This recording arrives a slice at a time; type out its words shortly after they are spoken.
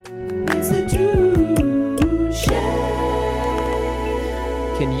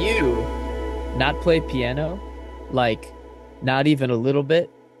not play piano, like not even a little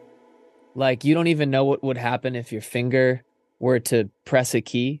bit. Like you don't even know what would happen if your finger were to press a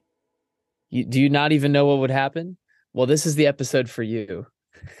key. Do you not even know what would happen? Well, this is the episode for you.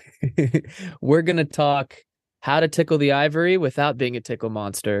 We're gonna talk how to tickle the ivory without being a tickle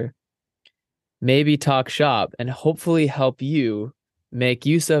monster. Maybe talk shop and hopefully help you make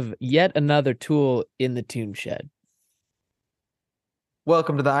use of yet another tool in the tune shed.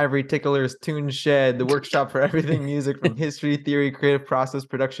 Welcome to the Ivory Ticklers Tune Shed, the workshop for everything music from history, theory, creative process,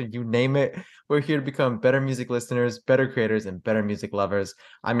 production, you name it. We're here to become better music listeners, better creators, and better music lovers.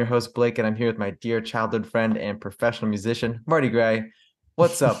 I'm your host, Blake, and I'm here with my dear childhood friend and professional musician, Marty Gray.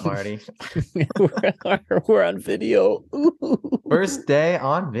 What's up, Marty? We're on video. Ooh. First day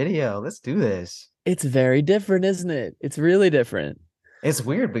on video. Let's do this. It's very different, isn't it? It's really different. It's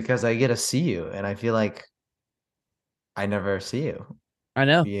weird because I get to see you, and I feel like I never see you. I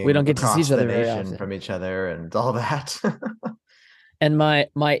know. We Being don't get to see across each the other very nation often. from each other and all that. And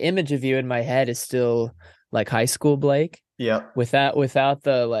my image of you in my head is still like high school Blake Yep. without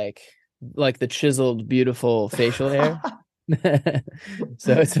the like the chiseled beautiful facial hair.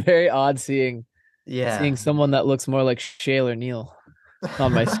 So it's very odd seeing Yeah. someone that looks more like Shale or Neil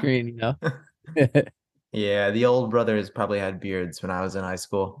on my screen, you know? Yeah, the old brothers probably had beards when I was in high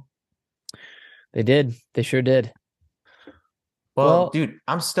school. They did. They sure did. Well, Well, dude,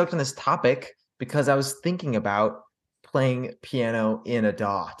 I'm stoked on this topic because I was thinking about playing piano in a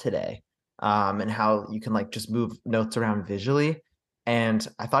DAW today, and how you can like just move notes around visually. And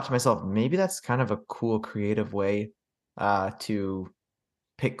I thought to myself, maybe that's kind of a cool, creative way to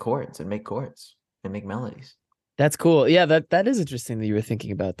pick chords and make melodies. that's cool. Yeah, that is interesting that you were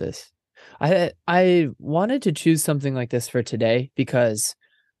thinking about this. I wanted to choose something like this for today because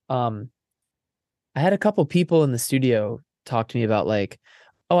um I had a couple people in the studio talk to me about like,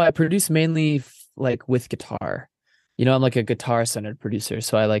 oh, I produce mainly like with guitar. You know, I'm like a guitar centered producer,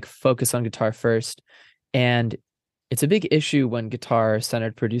 so I like focus on guitar first. And it's a big issue when guitar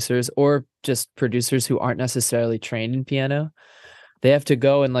centered producers or just producers who aren't necessarily trained in piano, they have to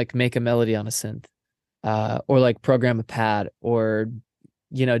go and like make a melody on a synth, or like program a pad or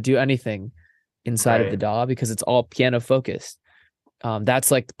do anything inside of the Right. DAW because it's all piano focused. That's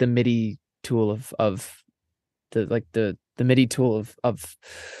like the MIDI tool of the MIDI tool of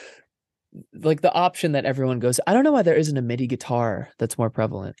like the option that everyone goes. I don't know why there isn't a MIDI guitar that's more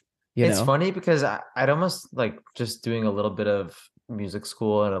prevalent, you It's know? funny because I'd almost like just doing a little bit of music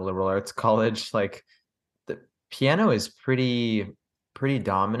school at a liberal arts college. Like the piano is pretty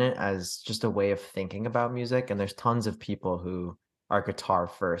dominant as just a way of thinking about music, and there's tons of people who are guitar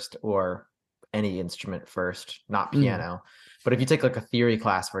first or any instrument first, not Mm. piano. But if you take like a theory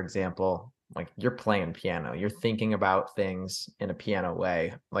class, for example, like you're playing piano, you're thinking about things in a piano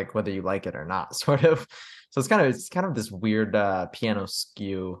way, like whether you like it or not, sort of. So it's kind of this weird piano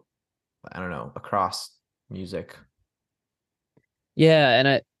skew, I don't know, across music. Yeah,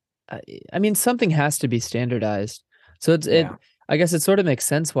 and I mean something has to be standardized. So Yeah, I guess it sort of makes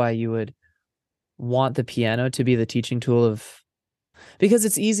sense why you would want the piano to be the teaching tool of because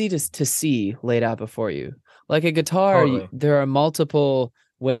it's easy to see laid out before you. Like a guitar, totally. there are multiple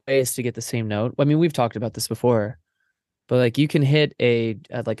ways to get the same note. I mean, we've talked about this before, but like you can hit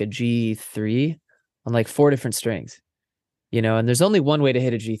at like a G3 on like four different strings, and there's only one way to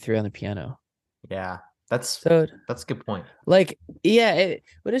hit a G3 on the piano. Yeah, that's So that's a good point. like yeah,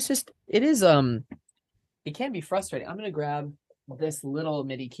 but it can be frustrating. I'm gonna grab this little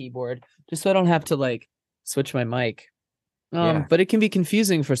MIDI keyboard just so I don't have to like switch my mic. Yeah. But it can be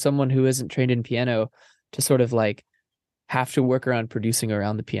confusing for someone who isn't trained in piano to sort of like have to work around producing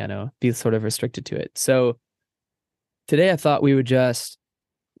around the piano, be sort of restricted to it. So today I thought we would just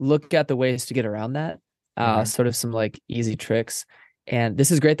look at the ways to get around that, Hmm. sort of some like easy tricks. And this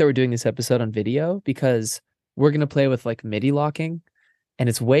is great that we're doing this episode on video because we're gonna play with like MIDI locking, and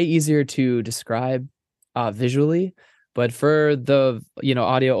it's way easier to describe visually. But for the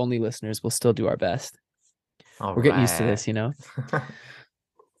audio only listeners, we'll still do our best. All We're getting used to right. this.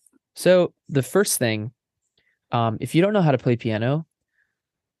 So the first thing, if you don't know how to play piano,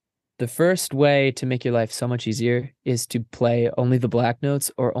 the first way to make your life so much easier is to play only the black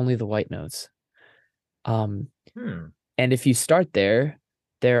notes or only the white notes. Um, Hmm. and if you start there,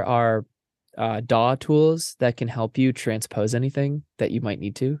 there are DAW tools that can help you transpose anything that you might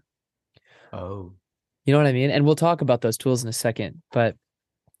need to. Oh. You know what I mean? And we'll talk about those tools in a second. But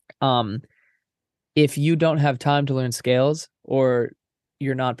um, if you don't have time to learn scales or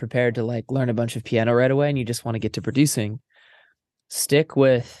you're not prepared to like learn a bunch of piano right away and you just want to get to producing, stick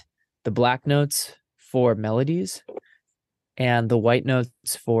with the black notes for melodies and the white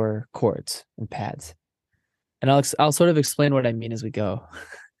notes for chords and pads. And I'll sort of explain what I mean as we go.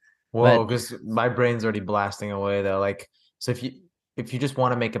 Whoa, But because my brain's already blasting away though. Like, so if you just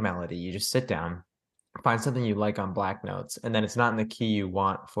want to make a melody, you just sit down, find something you like on black notes, and then it's not in the key you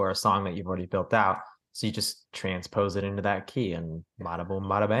want for a song that you've already built out. So you just transpose it into that key and bada boom,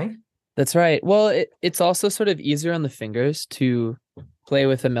 bada bang. that's right. Well, it's also sort of easier on the fingers to play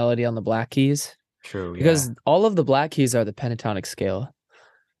with a melody on the black keys True, yeah. because all of the black keys are the pentatonic scale,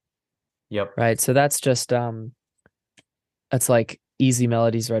 Yep. right? So that's just that's like easy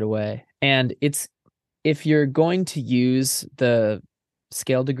melodies right away. And it's if you're going to use the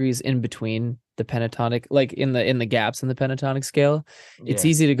scale degrees in between the pentatonic, like in the gaps in the pentatonic scale, it's Yeah.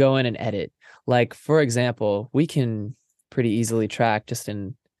 easy to go in and edit. Like for example, we can pretty easily track just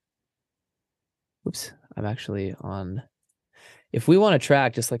in oops, I'm actually on if we want to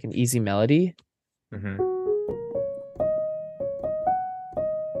track just like an easy melody, Mm-hmm.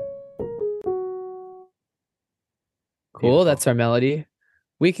 cool, Beautiful. that's our melody.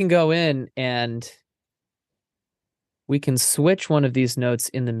 We can go in and we can switch one of these notes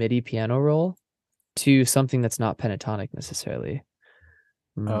in the MIDI piano roll to something that's not pentatonic necessarily.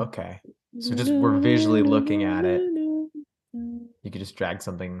 Mm. Okay. So just we're visually looking at it. You could just drag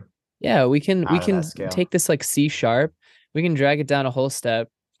something Yeah, we out of that can scale. take this like C sharp. We can drag it down a whole step.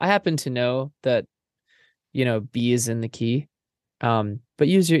 I happen to know that, B is in the key. But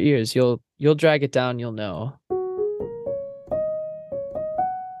use your ears. You'll drag it down, you'll know.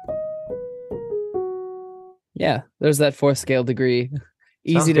 Yeah, there's that fourth scale degree. Sounds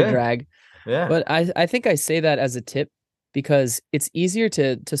Easy to good. drag. Yeah. But I think I say that as a tip because it's easier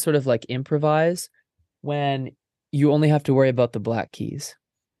to sort of like improvise when you only have to worry about the black keys.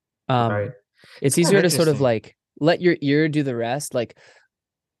 Right. It's It's kind of easier to sort of interesting. like let your ear do the rest, like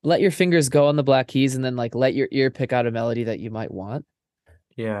let your fingers go on the black keys and then like let your ear pick out a melody that you might want.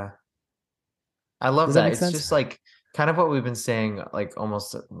 Yeah. I love Does that that. make It's sense? just like kind of what we've been saying, like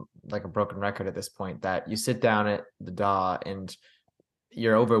almost like a broken record at this point, that you sit down at the DAW and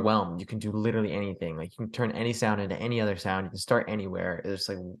you're overwhelmed. You can do literally anything. Like you can turn any sound into any other sound. You can start anywhere. It's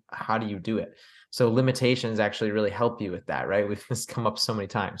like, how do you do it? So limitations actually really help you with that, right? We've just come up so many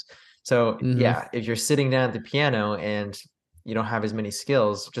times. So Mm-hmm. yeah, if you're sitting down at the piano and you don't have as many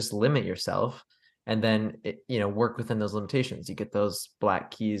skills, just limit yourself and then work within those limitations. You get those black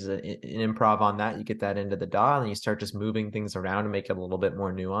keys in improv on that. You get that into the DAW and you start just moving things around and make it a little bit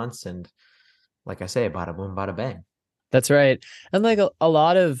more nuanced. And like I say, bada boom, bada bang. That's right. And like a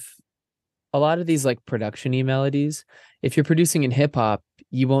lot of these like production-y melodies, if you're producing in hip hop,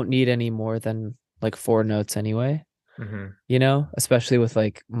 you won't need any more than like four notes anyway, Hmm. especially with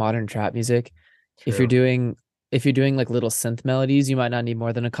like modern trap music. If you're True. doing if you're doing like little synth melodies, you might not need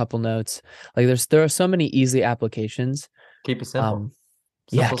more than a couple notes. Like there are so many easy applications. Keep it simple. Um,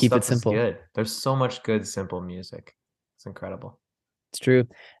 yeah, Simple keep it stuff is simple. good. There's so much good, simple music. It's incredible. It's true.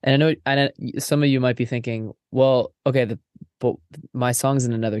 And some of you might be thinking, well, okay, but my song's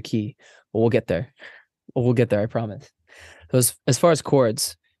in another key. Well, we'll get there. We'll get there, I promise. So as far as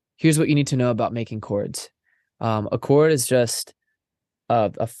chords, here's what you need to know about making chords. A chord is just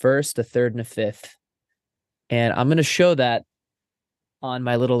a first, a third, and a fifth. And I'm gonna show that on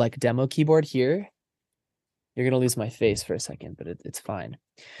my little like demo keyboard here. You're gonna lose my face for a second, but it's fine.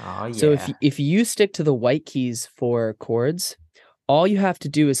 Oh So yeah. if you stick to the white keys for chords, all you have to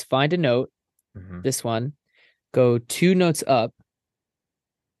do is find a note, Hmm. this one, go two notes up,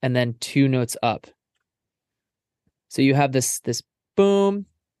 and then two notes up. So you have this boom,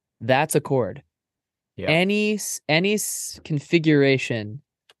 that's a chord. Yeah. Any configuration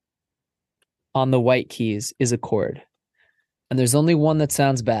on the white keys is a chord, and there's only one that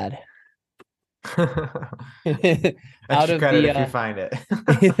sounds bad. Out Extra of credit the if you find it.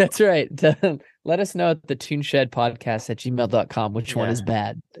 that's right. Let us know at the tuneshed podcast at gmail.com which one Yeah. is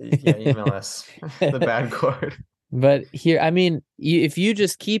bad. Yeah, email us the bad chord. But here, I mean, if you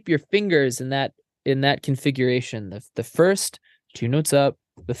just keep your fingers in that configuration, the first two notes up,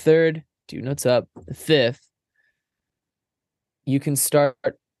 the third two notes up, the fifth, you can start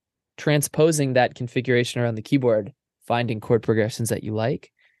transposing that configuration around the keyboard, finding chord progressions that you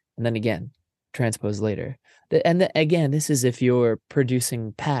like, and then again, transpose later. Again, this is if you're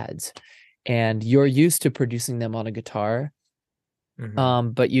producing pads and you're used to producing them on a guitar, Hmm.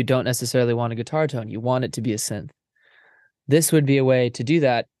 but you don't necessarily want a guitar tone. You want it to be a synth. This would be a way to do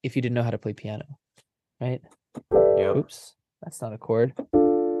that if you didn't know how to play piano, right? Yep. Oops, that's not a chord.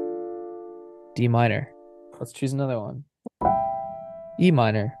 D minor. Let's choose another one. E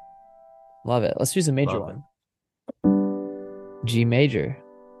minor. Love it. Let's choose a major Love it. one. G major.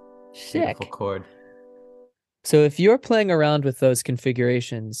 Beautiful Sick. chord. So if you're playing around with those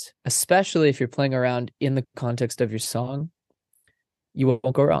configurations, especially if you're playing around in the context of your song, you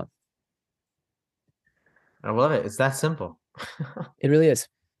won't go wrong. I love it. It's that simple. It really is.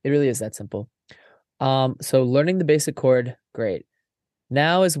 It really is that simple. So learning the basic chord, great.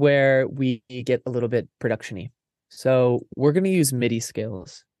 Now is where we get a little bit production-y. So we're going to use MIDI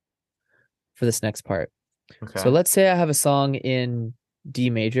scales for this next part. So Okay. let's say I have a song in D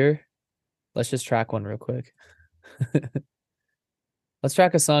major. Let's just track one real quick. Let's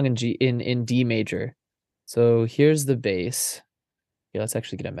track a song in D major. So here's the bass. Yeah, let's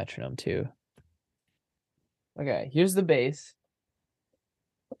actually get a metronome too. Okay, here's the bass.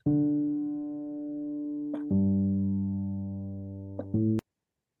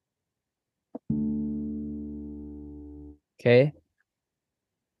 Okay,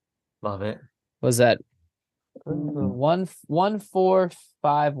 Love it. what was that? 1 4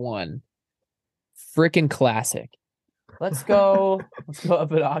 5 1. Freaking classic. Let's go. Let's go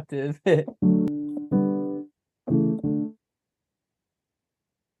up an octave.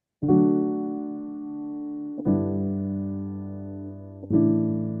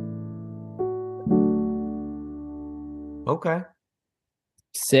 Okay.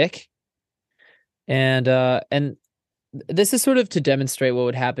 Sick. And this is sort of to demonstrate what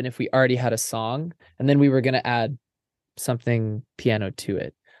would happen if we already had a song and then we were going to add something piano to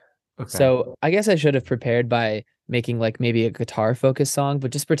it. Okay. So I guess I should have prepared by making like maybe a guitar focused song,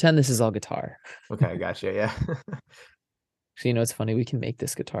 but just pretend this is all guitar. Okay, I got you. Yeah. So you know it's funny, we can make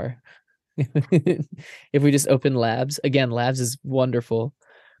this guitar. If we just open Labs. Again, Labs is wonderful.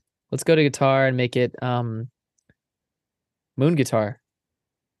 Let's go to guitar and make it moon guitar.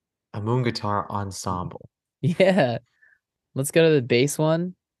 A moon guitar ensemble. Yeah. Let's go to the bass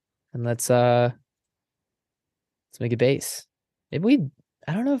one and let's make it bass. Maybe we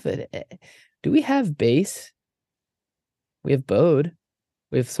I don't know if do we have bass? We have bowed.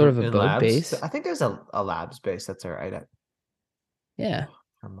 We have sort of a In bowed labs, bass. I think there's a labs base that's all right. Yeah.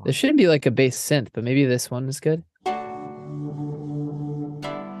 Come There on. shouldn't be like a bass synth, but maybe this one is good.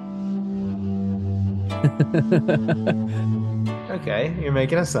 Okay, you're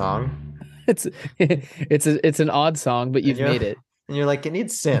making a song, It's it's an odd song, but and you've you're made it. and you're like, it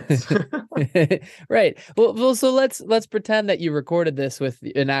needs synths. Right. Well, so let's pretend that you recorded this with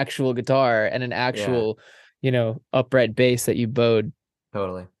an actual guitar and an Yeah, actual, upright bass that you bowed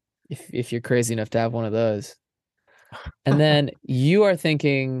totally. if you're crazy enough to have one of those. And then you are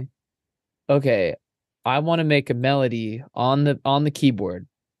thinking, okay, I want to make a melody on the keyboard,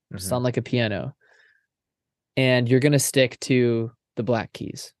 Hmm. sound like a piano, and you're gonna stick to the black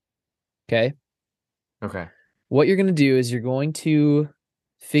keys. Okay. Okay. What you're gonna do is you're going to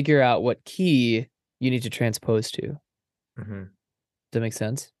figure out what key you need to transpose to. Does Hmm. that make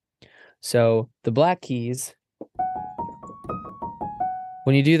sense? So the black keys,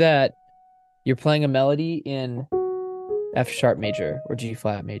 when you do that, you're playing a melody in F sharp major or G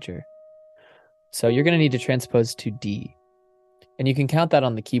flat major. So you're gonna need to transpose to D. And you can count that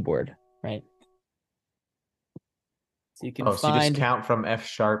on the keyboard, right? So you can Oh, so you just find, count from F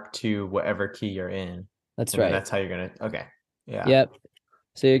sharp to whatever key you're in, that's and then right. that's how you're gonna. Okay. Yeah. Yep.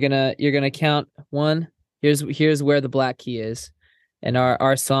 So you're gonna count one. Here's where the black key is, and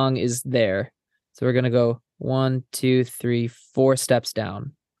our song is there. So we're gonna go 1 2 3 4 steps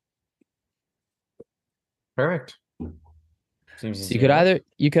down. Perfect. Seems So you easy could enough.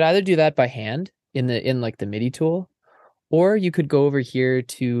 either do that by hand in like the MIDI tool, or you could go over here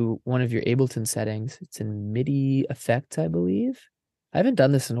to one of your Ableton settings. It's in MIDI effects, I believe. I haven't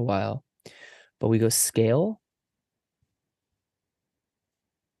done this in a while, but we go scale,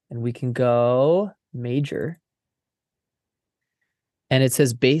 and we can go major, and it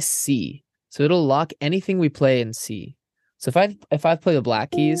says bass C. So it'll lock anything we play in C. So if I play the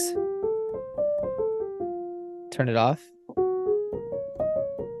black keys, turn it off.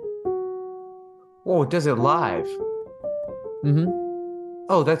 Oh, it does it live. Mm-hmm.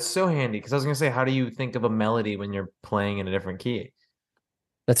 Oh, that's so handy because I was gonna say, how do you think of a melody when you're playing in a different key?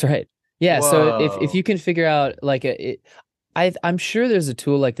 That's right. Yeah. So if you Whoa. can figure out like I'm sure there's a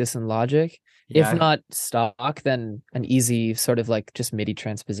tool like this in Logic. If Yeah, not stock, then an easy sort of like just MIDI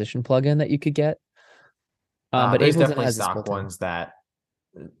transposition plugin that you could get. But there's Ableton definitely has this stock built in. ones that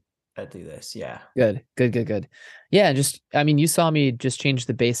do this. Yeah. Good, good, good, good. Yeah, and just I mean, you saw me just change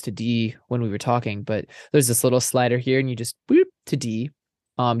the bass to D when we were talking, but there's this little slider here, and you just boop to D.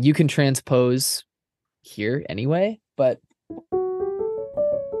 You can transpose here anyway, but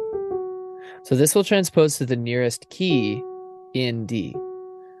so this will transpose to the nearest key in D,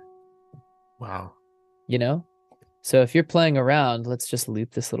 Wow. you know? So if you're playing around, let's just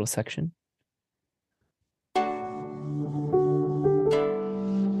loop this little section.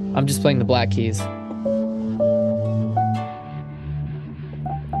 I'm just playing the black keys.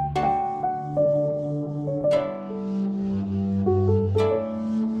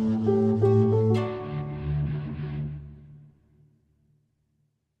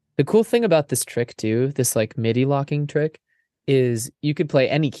 The cool thing about this trick too, this like MIDI locking trick, is you could play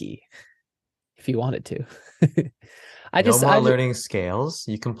any key if you wanted to. No more I just learning scales.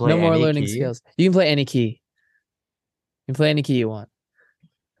 You can no play more any learning key. scales. You can play any key. You can play any key you want.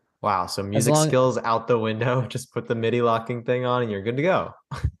 Wow, so As music long skills out the window. Just put the MIDI locking thing on and you're good to go.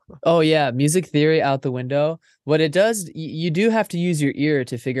 Oh yeah, music theory out the window. What it does, you do have to use your ear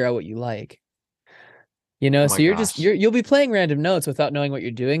to figure out what you like. You know, Oh so my you're just gosh. you'll be playing random notes without knowing what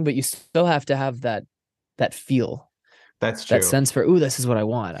you're doing, but you still have to have that feel, That's that true. sense for, ooh, this is what I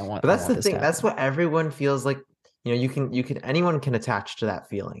want. But I that's want the this to thing. That's happen. what everyone feels like. Anyone can attach to that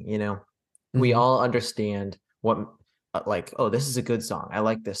feeling, you know? We Hmm. all understand what, like, oh, this is a good song. I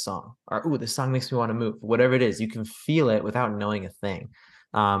like this song. Or, oh, this song makes me want to move. Whatever it is, you can feel it without knowing a thing.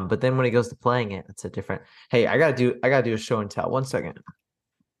 But then when it goes to playing it, it's a different. Hey, I gotta do a show and tell. One second.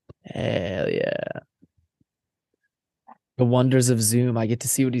 Hell yeah. The wonders of Zoom. I get to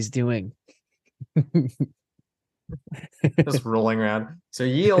see what he's doing. Just rolling around. So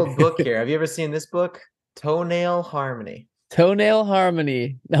ye old book here. Have you ever seen this book? Toenail Harmony. Toenail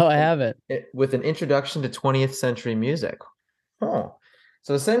Harmony. No, I haven't. With an introduction to 20th century music. Oh.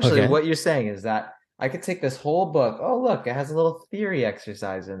 So essentially Okay. what you're saying is that I could take this whole book. Oh, look, it has a little theory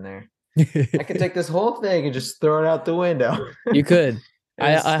exercise in there. I could take this whole thing and just throw it out the window. You could.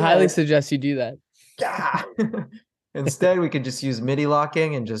 I highly Instead, suggest you do that. yeah. Instead, we could just use MIDI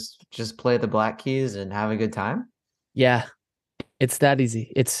locking and just play the black keys and have a good time. Yeah, it's that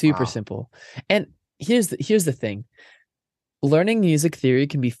easy. It's super Wow. simple. And here's the thing. Learning music theory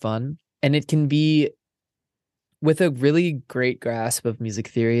can be fun, and it can be with a really great grasp of music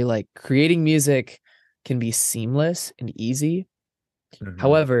theory, like creating music can be seamless and easy. Mhm.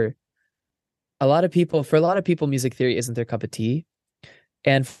 However, for a lot of people, music theory isn't their cup of tea.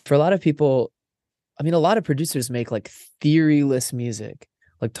 And for a lot of people, I mean, a lot of producers make like theoryless music,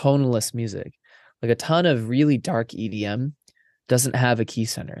 like tonaless music, like a ton of really dark EDM doesn't have a key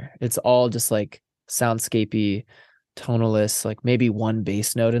center. It's all just like soundscapey, tonalist, like maybe one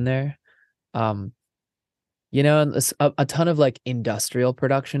bass note in there. Um, and a ton of like industrial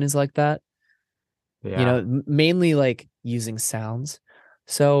production is like that, Yeah, mainly like using sounds.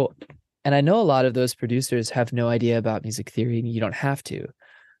 So, and I know a lot of those producers have no idea about music theory, and you don't have to.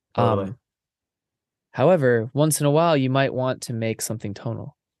 totally. Um, However, once in a while, you might want to make something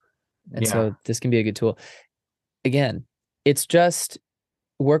tonal. And Yeah, so this can be a good tool. Again, it's just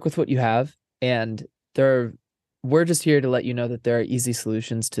work with what you have. And there are, we're just here to let you know that there are easy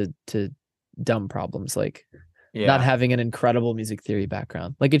solutions to dumb problems, like not yeah. having an incredible music theory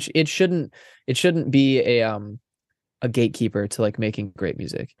background. Like it shouldn't be a gatekeeper to like making great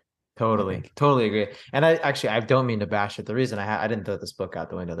music, I Totally, think. totally agree. And I don't mean to bash it. The reason I didn't throw this book out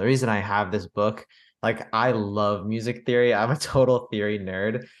the window. The reason I have this book, like I love music theory. I'm a total theory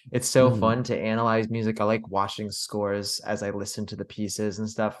nerd. It's so Mhm. fun to analyze music. I like watching scores as I listen to the pieces and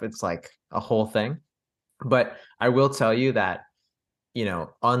stuff. It's like a whole thing. But I will tell you that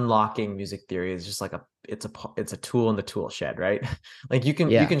unlocking music theory is just like it's a tool in the tool shed, right? Like you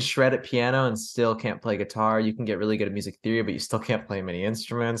Yeah. can shred at piano and still can't play guitar. You can get really good at music theory, but you still can't play many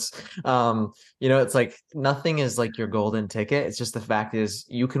instruments. It's like nothing is like your golden ticket. It's just the fact is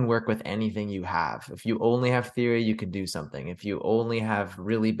you can work with anything you have. If you only have theory, you can do something. If you only have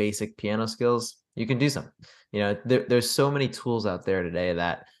really basic piano skills, you can do something. There's so many tools out there today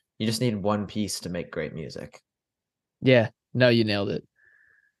that you just need one piece to make great music. Yeah. No, you nailed it.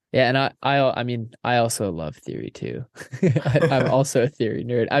 Yeah, and I mean, I also love theory too. I'm also a theory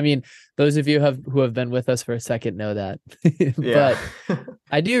nerd. I mean, those of you who have been with us for a second know that. Yeah. But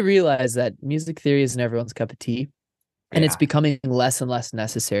I do realize that music theory isn't everyone's cup of tea, and it's Yeah. becoming less and less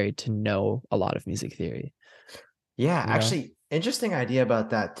necessary to know a lot of music theory, Yeah. you know? Actually, interesting idea about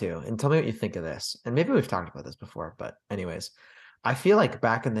that too. And tell me what you think of this. And maybe we've talked about this before, but anyways, I feel like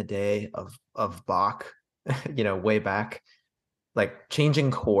back in the day of Bach, way back, like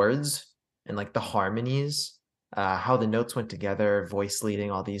changing chords and like the harmonies, how the notes went together, voice leading,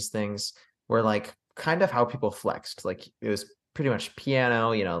 all these things were like kind of how people flexed. Like it was pretty much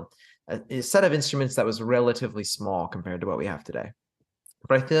piano, a set of instruments that was relatively small compared to what we have today.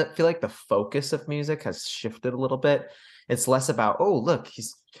 But feel like the focus of music has shifted a little bit. It's less about, oh, look,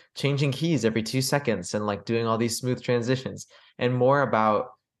 he's changing keys every 2 seconds and like doing all these smooth transitions, and more about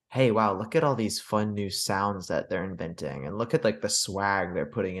hey, wow, look at all these fun new sounds that they're inventing, and look at like the swag they're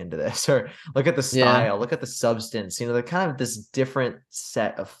putting into this, or look at the Yeah. style, look at the substance. They're kind of this different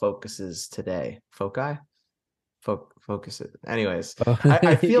set of focuses today. Foci? Focuses. Anyways,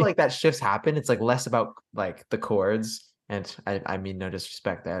 I feel like that shift's happened. It's like less about like the chords. And I mean no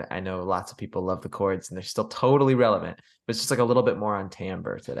disrespect. I know lots of people love the chords and they're still totally relevant, but it's just like a little bit more on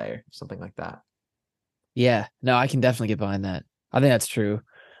timbre today or something like that. Yeah, no, I can definitely get behind that. I think that's true.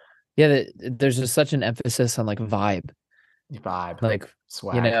 Yeah, there's just such an emphasis on like vibe, Vibe, like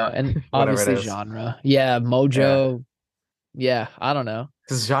swag, and whatever it obviously is. genre. Yeah, Yeah. mojo. Yeah, I don't know.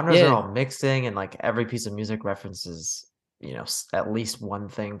 Because genres are Yeah, all mixing and like every piece of music references, at least one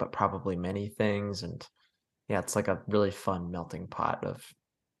thing, but probably many things. And yeah, it's like a really fun melting pot of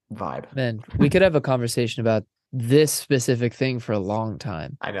vibe. man, we could have a conversation about this specific thing for a long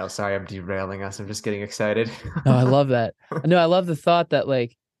time. I know, sorry, I'm derailing us. I'm just getting excited. No, I love that. No, I love the thought that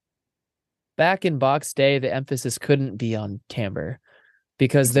like back in Bach's day, the emphasis couldn't be on timbre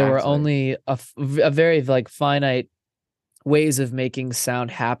because there were Exactly. only a very like finite ways of making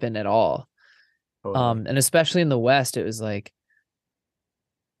sound happen at all. Totally. And especially in the West, it was like,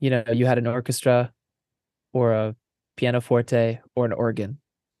 you had an orchestra or a pianoforte or an organ.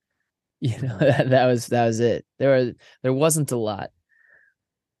 Mhm. That was it. There wasn't a lot.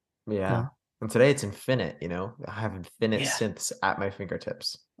 Yeah. Uh, And today it's infinite, I have infinite yeah. synths at my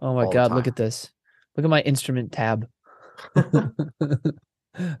fingertips Oh my all the God, look time. at this. Look at my instrument tab.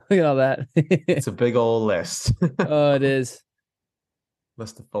 Look at all that. It's a big old list. Oh, it is.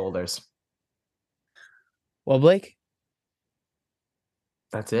 List of folders. Well, Blake,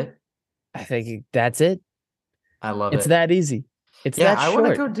 That's it. I think that's it. I love It's it. that easy. It's Yeah, that I want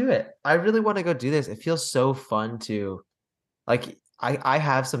to short. go do it. I really want to go do this. It feels so fun to like I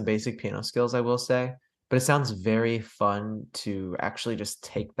have some basic piano skills, I will say, but it sounds very fun to actually just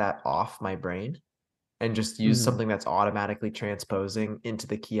take that off my brain and just use Mhm. something that's automatically transposing into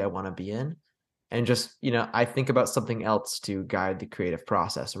the key I want to be in. And just, I think about something else to guide the creative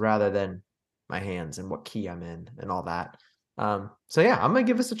process rather than my hands and what key I'm in and all that. So yeah, I'm gonna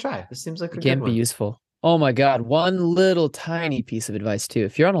give this a try. This seems like It a good can be one. useful. Oh my God. One little tiny piece of advice too.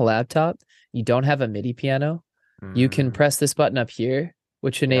 If you're on a laptop, you don't have a MIDI piano, you can Mm, press this button up here,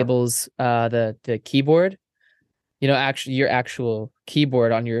 which yep. enables the keyboard, actually your actual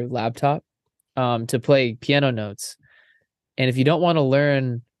keyboard on your laptop, to play piano notes. And if you don't want to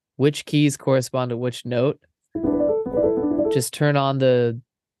learn which keys correspond to which note, just turn on the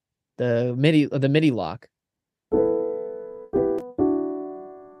MIDI lock.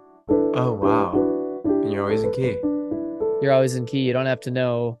 Oh wow. And you're always in key. You're always in key. You don't have to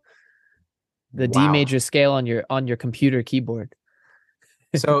know the D Wow. major scale on your computer keyboard.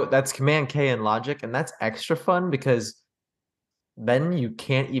 So that's Command K in Logic, and that's extra fun because then you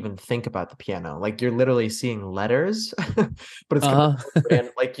can't even think about the piano. Like you're literally seeing letters, but it's coming Uh-huh. from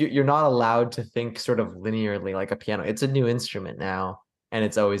random. Like you're not allowed to think sort of linearly like a piano. It's a new instrument now, and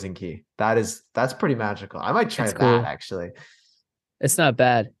it's always in key. That's pretty magical. I might try It's that cool. actually. It's not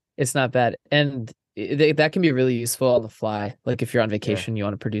bad. It's not bad. And that can be really useful on the fly. Like if you're on Yeah, vacation, you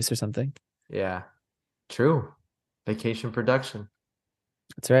want to produce or something. yeah, true. Vacation production.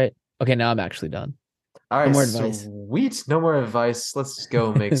 That's right. Okay, now I'm actually done. All No right, more advice. sweet. No more advice. Let's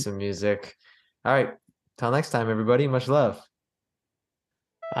go make some music. All right. Till next time, everybody. Much love.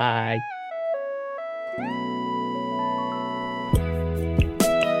 Bye.